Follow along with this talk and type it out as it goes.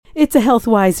It's a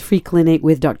health-wise free clinic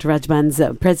with Dr.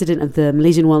 Rajbans, President of the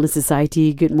Malaysian Wellness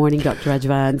Society. Good morning, Dr.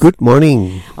 Rajbans. Good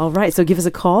morning. All right, so give us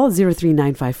a call,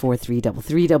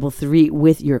 0395433333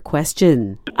 with your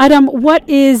question. Adam, what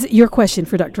is your question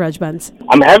for Dr. Rajbans?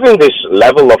 I'm having this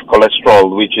level of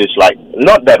cholesterol, which is like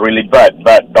not that really bad,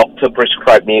 but doctor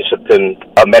prescribed me certain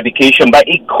medication, but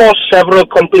it caused several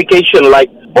complications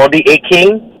like body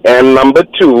aching, and number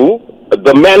two,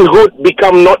 the manhood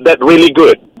become not that really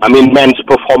good. I mean, man's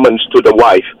performance to the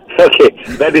wife. Okay,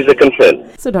 that is the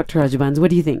concern. So, Dr. Rajbans, what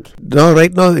do you think? Now,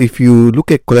 right now, if you look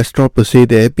at cholesterol per se,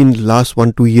 there have been last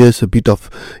 1-2 years a bit of,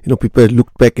 people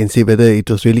look back and say whether it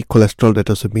was really cholesterol that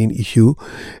was the main issue.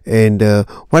 And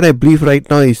what I believe right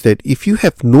now is that if you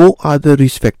have no other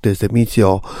risk factors, that means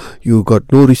you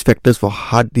got no risk factors for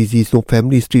heart disease, no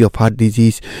family history of heart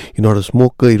disease, you're not a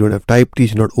smoker, you don't have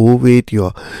diabetes, you're not overweight,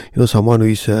 you're someone who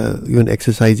is even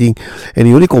exercising, and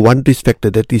you only got one risk factor,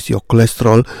 that is your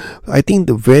cholesterol. I think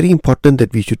the very important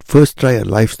that we should first try a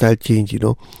lifestyle change,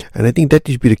 and I think that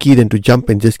should be the key than to jump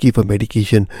and just give a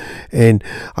medication. And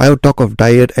I would talk of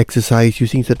diet, exercise,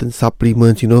 using certain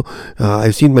supplements.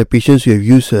 I've seen my patients who have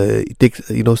used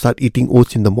start eating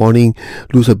oats in the morning,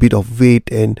 lose a bit of weight,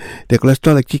 and their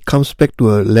cholesterol actually comes back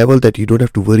to a level that you don't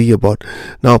have to worry about.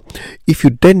 Now, if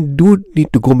you then do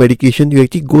need to go medication, you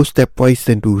actually go stepwise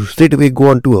than to straight away go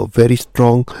on to a very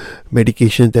strong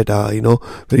medications that are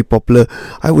very popular.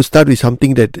 I would start with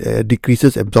something that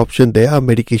decreases absorption. There are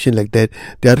medication like that.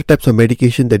 There are other types of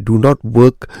medication that do not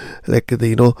work, like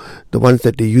the ones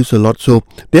that they use a lot. So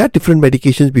there are different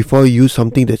medications before you use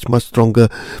something that's much stronger,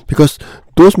 because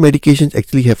those medications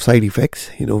actually have side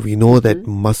effects. We know that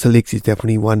muscle aches is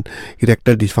definitely one.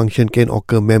 Erectile dysfunction can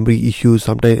occur, memory issues,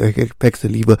 sometimes it affects the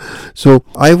liver. So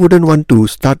I wouldn't want to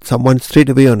start someone straight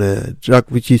away on a drug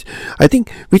which is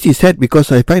sad,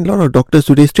 because I find a lot of doctors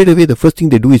today, straight away the first thing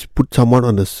they do is put someone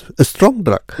on a strong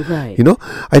drug. Right.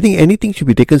 I think anything should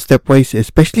be taken stepwise,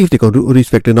 especially if they got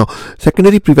risk factor. Now,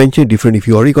 secondary prevention is different. If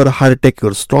you already got a heart attack, you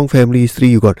got a strong family history,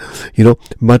 you got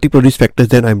multiple risk factors,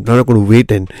 then I'm not going to wait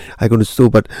and I'm going to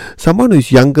but someone who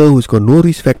is younger, who's got no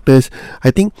risk factors,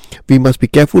 I think we must be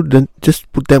careful. Don't just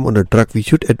put them on a drug. We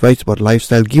should advise about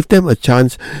lifestyle, give them a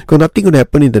chance, because nothing going to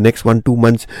happen in the next 1-2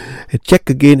 months. Check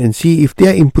again and see if they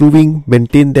are improving,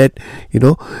 maintain that,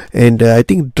 and I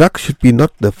think drugs should be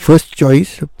not the first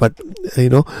choice, but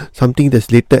something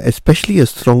that's later, especially a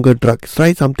stronger drug.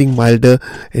 Try something milder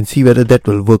and see whether that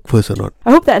will work first or not. I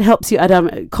hope that helps you,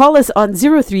 Adam. Call us on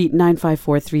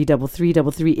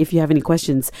 0395433333 if you have any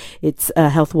questions. It's a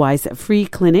health-wise free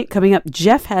clinic. Coming up,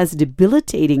 Jeff has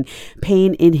debilitating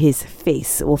pain in his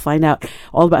face. We'll find out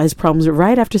all about his problems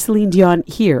right after Celine Dion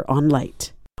here on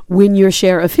Lite. Win your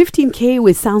share of 15K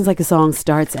with Sounds Like a Song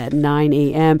starts at 9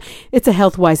 a.m. It's a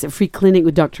health-wise free clinic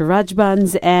with Dr.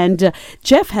 Rajbans, and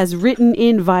Jeff has written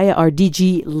in via our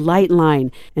DG Lite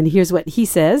line. And here's what he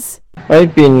says.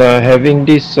 I've been having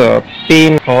this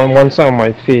pain on one side of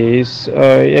my face.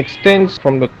 It extends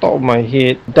from the top of my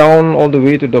head down all the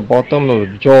way to the bottom of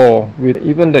the jaw, with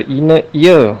even the inner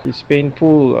ear is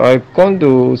painful. I've gone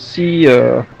to see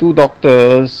 2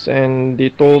 doctors, and they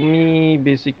told me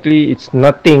basically it's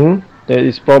nothing. That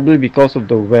is probably because of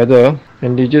the weather,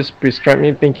 and they just prescribed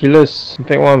me painkillers. In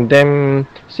fact, one of them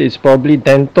said it's probably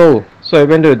dental. So I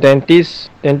went to the dentist.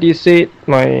 Dentist said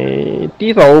my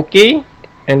teeth are okay,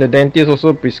 and the dentist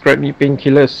also prescribed me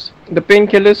painkillers. The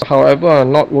painkillers, however, are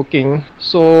not working,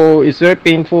 so it's very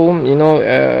painful,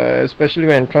 especially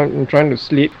when I'm trying to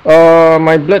sleep.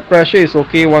 My blood pressure is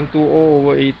okay,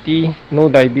 120/80, no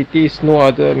diabetes, no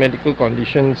other medical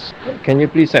conditions. Can you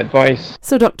please advise?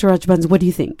 So, Dr. Rajbans, what do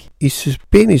you think? His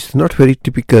pain is not very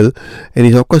typical, and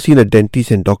he's of course seen a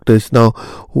dentist and doctors. Now,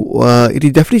 it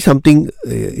is definitely something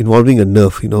involving a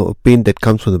nerve, a pain that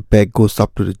comes from the back, goes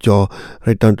up to the jaw,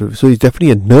 right down to, so it's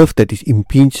definitely a nerve that is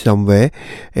impinged somewhere,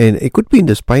 and it could be in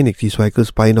the spine, actually, cervical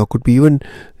spine, or could be even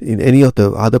in any of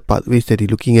the other pathways that you're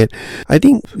looking at. I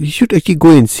think you should actually go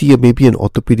and see maybe an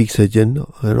orthopedic surgeon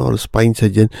or a spine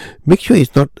surgeon. Make sure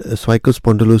it's not a cervical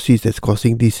spondylosis that's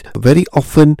causing this. Very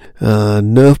often,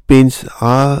 nerve pains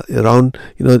are around,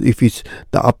 if it's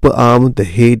the upper arm, the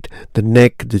head, the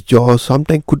neck, the jaw.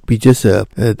 Sometimes could be just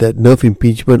that nerve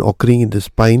impingement occurring in the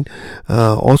spine.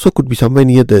 Also could be somewhere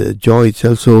near the jaw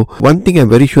itself. So one thing I'm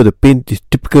very sure, the pain is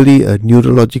typically a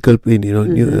neurological pain,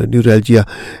 neuralgia,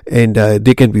 and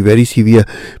they can be very severe.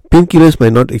 Painkillers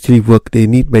might not actually work. They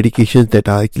need medications that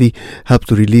are actually help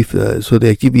to relieve. So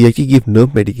we actually give nerve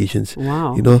medications.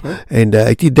 Wow. Okay. And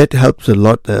actually that helps a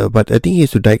lot. But I think he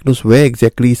has to diagnose where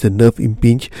exactly is the nerve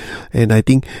impinge. And I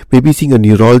think maybe seeing a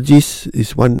neurologist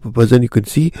is one person you can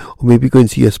see, or maybe go and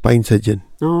see a spine surgeon.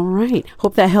 All right.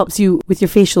 Hope that helps you with your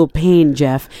facial pain,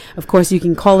 Jeff. Of course, you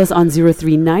can call us on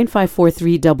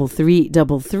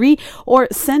 03-9543-3333 or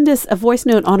send us a voice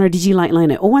note on our DG Lite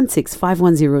line at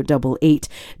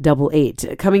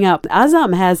 016-510-8888. Coming up,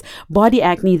 Azam has body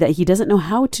acne that he doesn't know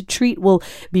how to treat. We'll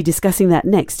be discussing that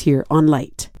next here on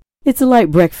Lite. It's a light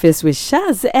breakfast with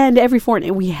Shaz, and every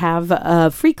fortnight we have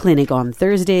a free clinic on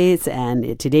Thursdays,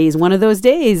 and today is one of those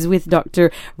days with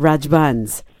Dr.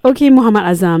 Rajbans. Okay, Muhammad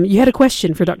Azam, you had a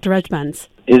question for Dr. Rajbans.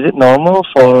 Is it normal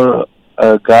for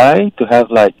a guy to have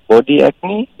like body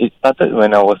acne? It started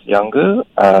when I was younger.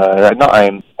 Right now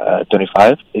I'm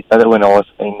 25. It started when I was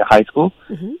in high school.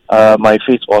 My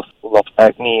face was full of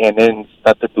acne and then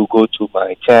started to go to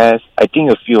my chest. I think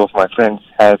a few of my friends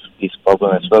have this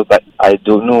problem as well, but I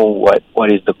don't know what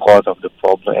is the cause of the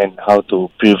problem and how to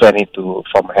prevent it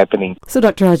from happening. So,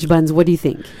 Dr. Rajbans, what do you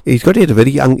think? It's got it at a very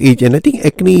young age, and I think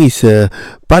acne is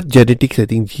part genetics. I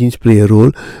think genes play a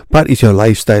role. Part is your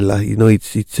lifestyle.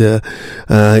 It's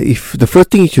if the first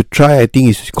thing he should try, I think,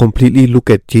 is completely look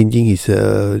at changing his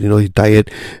his diet.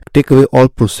 Take away all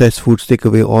processed foods, take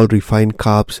away all refined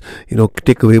carbs,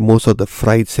 take away most of the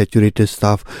fried, saturated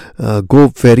stuff. Go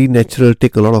very natural,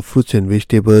 take a lot of fruits and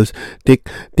vegetables, take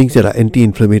things that are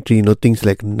anti-inflammatory, things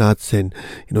like nuts and,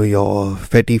 your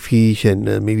fatty fish and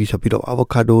maybe a bit of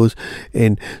avocados.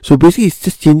 And so basically it's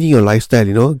just changing your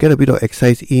lifestyle, get a bit of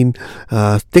exercise in,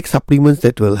 take supplements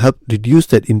that will help reduce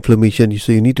that inflammation.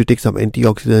 So you need to take some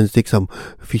antioxidants, take some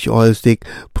fish oils, take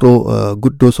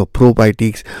good dose of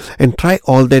probiotics, and try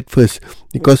all that first,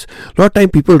 because a lot of time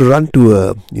people run to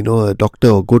a doctor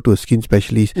or go to a skin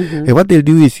specialist, and what they'll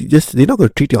do is they're not going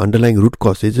to treat your underlying root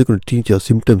cause. They're just going to treat your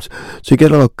symptoms. So you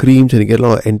get a lot of creams and you get a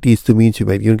lot of antihistamines. You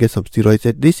might even get some steroids.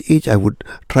 At this age, I would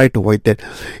try to avoid that.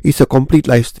 It's a complete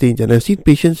life change, and I've seen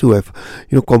patients who have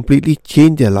completely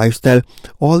changed their lifestyle.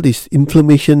 All these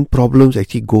inflammation problems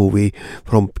actually go away,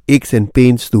 from aches and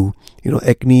pains to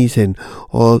acne and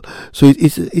all. So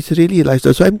it's really a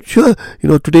lifestyle. So I'm sure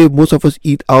today most of us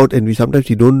eat out, and we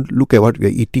don't look at what we are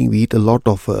eating. We eat a lot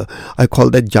of I call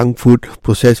that junk food,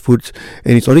 processed foods,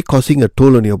 and it's already causing a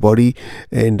toll on your body.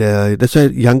 And that's why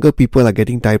younger people are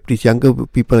getting diabetes, younger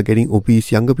people are getting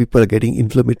obese, younger people are getting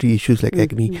inflammatory issues like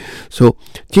acne. So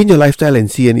change your lifestyle and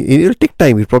see, and it'll take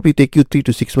time. It'll probably take you 3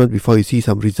 to 6 months before you see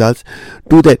some results.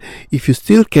 Do that. If you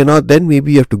still cannot, then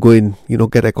maybe you have to go and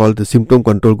get I call the symptom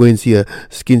control. Go and see a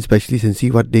skin specialist and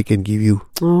see what they can give you.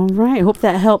 All right. Hope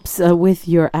that helps with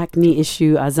your acne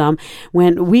issue, Azam.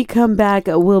 When we come back,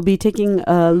 we'll be taking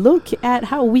a look at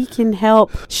how we can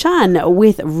help Shan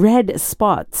with red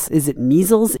spots. Is it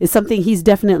measles? Is something he's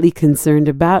definitely concerned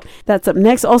about. That's up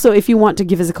next. Also, if you want to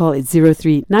give us a call, it's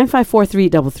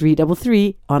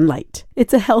 03-9543-3333 on Lite.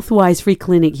 It's a health-wise free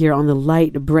clinic here on the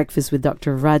Lite Breakfast with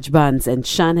Dr. Rajbans, and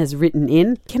Shan has written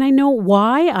in, can I know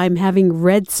why I'm having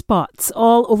red spots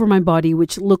all over my body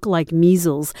which look like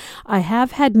measles? I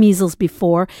have had measles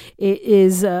before. It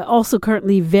is also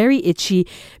currently very itchy.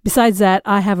 Besides that,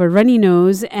 I have a runny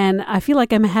nose and I feel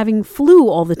like I'm having flu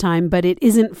all the time, but it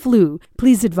isn't flu.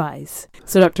 Please advise.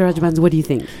 So, Dr. Rajbans, what do you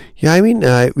think? Yeah, I mean,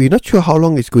 we're not sure how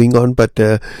long it's going on, but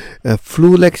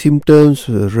flu-like symptoms,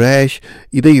 rash,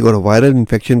 either you got a viral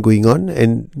infection going on,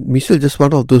 and measles is just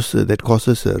one of those that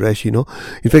causes a rash, In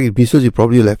fact, in measles, you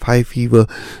probably will have high fever,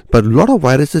 but a lot of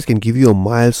viruses can give you a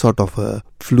mild sort of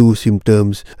flu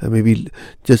symptoms, maybe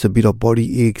just a bit of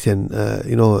body aches and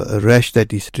a rash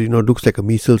that is looks like a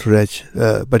measles rash,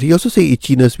 but he also say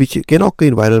itchiness, which can occur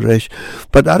in viral rash.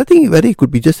 But the other thing, whether it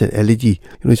could be just an allergy,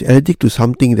 he's allergic to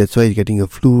something, that's why he's getting a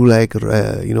flu like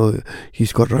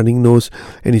he's got running nose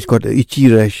and he's got an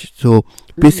itchy rash. So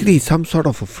basically it's some sort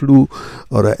of a flu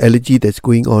or an allergy that's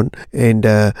going on, and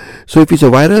so if it's a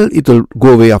viral, it will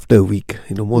go away after a week.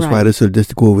 Most viruses will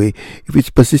just go away. If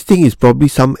it's persisting, it's probably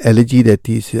some allergy that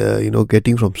he's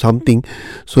getting from something.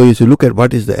 So you should look at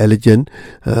what is the allergen.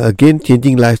 Again,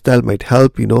 changing lifestyle might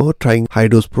help. Trying high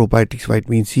dose probiotics,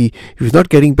 vitamin C. If it's not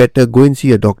getting better, go and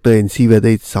see a doctor and see whether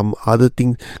it's some other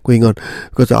thing going on,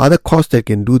 because the other cause that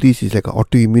can do this is like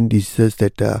autoimmune diseases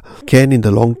that can in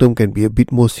the long term can be a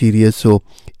bit more serious. So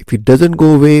if it doesn't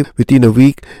go away within a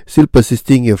week, still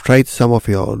persisting, you've tried some of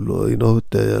your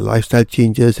the lifestyle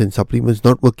changes and supplements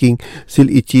not working, still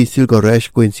itchy, still got rash,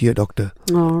 go and see a doctor.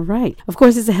 All right. Of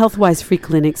course, it's a health-wise free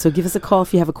clinic, so give us a call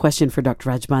if you have a question for Dr.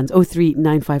 Rajbans.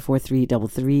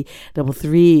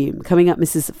 03-9543-3333. Coming up,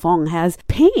 Mrs. Fong has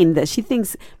pain that she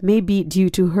thinks may be due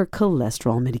to her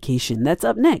cholesterol medication. That's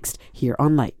up next here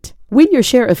on Lite. Win your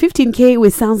share of 15K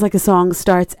with Sounds Like a Song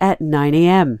starts at 9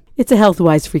 a.m. It's a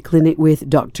HealthWise free clinic with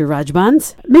Dr.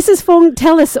 Rajbans. Mrs. Fong,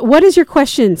 tell us, what is your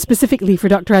question specifically for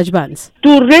Dr. Rajbans?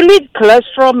 Do really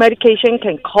cholesterol medication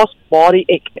can cause body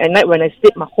ache? At night when I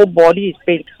sleep, my whole body is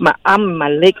pain. My arm and my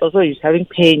leg also is having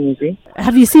pain, you see.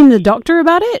 Have you seen the doctor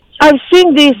about it? I've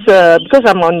seen this because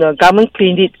I'm on the government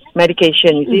clinic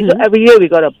medication, you see. So every year we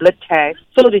got a blood test.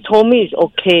 So they told me it's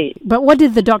okay. But what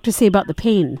did the doctor say about the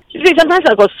pain? You see, sometimes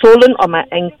I got swollen on my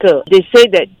ankle. They say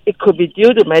that it could be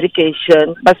due to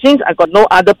medication. But since I got no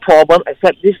other problem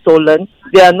except this swollen,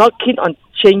 they are not keen on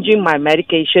changing my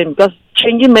medication because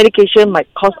changing medication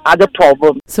might cause other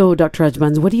problems. So, Dr.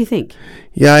 Rajbans, what do you think?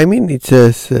 Yeah, I mean, it's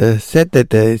said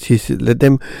that she's let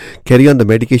them carry on the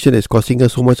medication that's causing her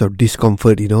so much of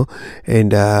discomfort,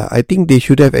 and I think they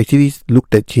should have actually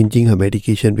looked at changing her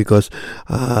medication because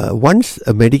once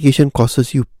a medication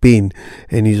causes you pain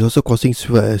and is also causing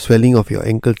swelling of your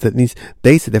ankles, that means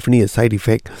there is definitely a side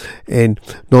effect, and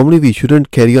normally we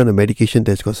shouldn't carry on a medication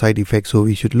that's got side effects, so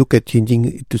we should look at changing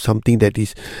it to something that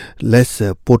is less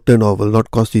potent or will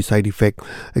not cause the side effect.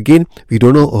 Again, we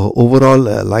don't know her overall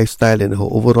lifestyle and her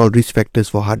overall risk factors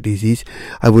for heart disease.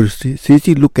 I would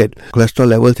seriously look at cholesterol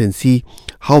levels and see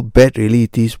how bad really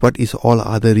it is, what is all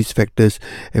other risk factors,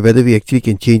 and whether we actually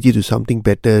can change it to something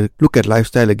better. Look at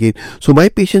lifestyle again. So my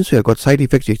patients who have got side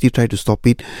effects, we actually try to stop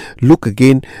it. Look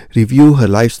again, review her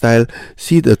lifestyle,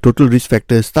 see the total risk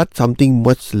factors, start something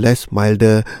much less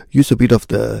milder, use a bit of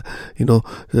the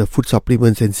food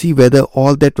supplements and see whether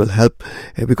all that will help.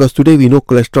 Because today we know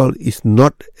cholesterol is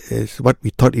not as what we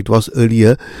thought it was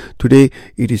earlier. Today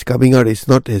it is coming out, it's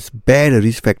not as bad a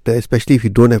risk factor, especially if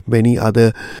you don't have many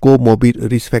other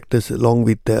comorbid risk factors along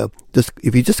with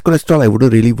if it's just cholesterol, I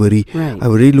wouldn't really worry. Right. I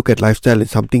would really look at lifestyle and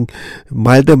something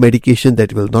milder medication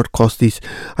that will not cause this.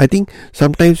 I think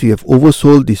sometimes we have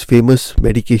oversold these famous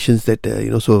medications that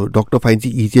so doctor finds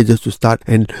it easier just to start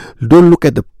and don't look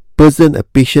at the a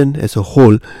patient as a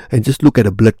whole and just look at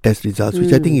the blood test results,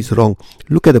 which I think is wrong.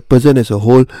 Look at the person as a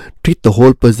whole, treat the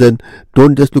whole person,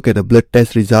 don't just look at the blood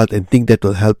test result and think that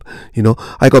will help.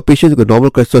 I got patients with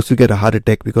normal cholesterol still get a heart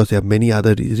attack because there are many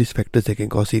other risk factors that can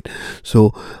cause it.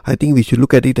 So I think we should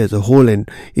look at it as a whole, and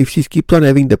if she keeps on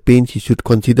having the pain, she should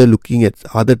consider looking at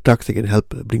other drugs that can help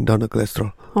bring down her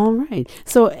cholesterol. All right.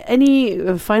 So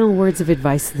any final words of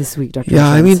advice this week, Dr. Yeah,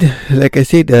 I mean, like I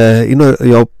said,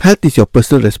 your health is your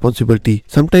personal responsibility.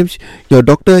 Sometimes your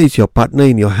doctor is your partner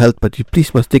in your health, but you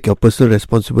please must take your personal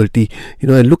responsibility,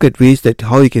 and look at ways that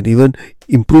how you can even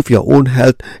improve your own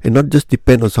health and not just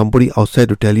depend on somebody outside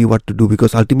to tell you what to do,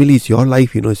 because ultimately it's your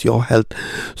life, it's your health.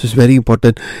 So it's very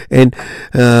important. And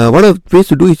one of the ways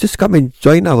to do is just come and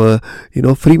join our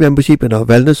free membership in our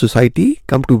wellness society.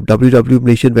 Come to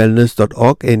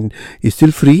www.nationwellness.org and it's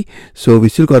still free. So we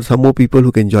still got some more people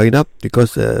who can join up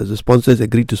because the sponsors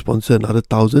agreed to sponsor another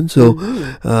 1,000. So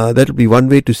that will be one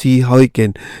way to see how you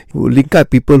can link up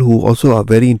people who also are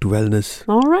very into wellness.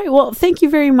 All right. Well, thank you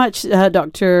very much,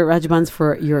 Dr. Rajbans,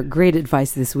 for your great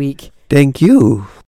advice this week. Thank you.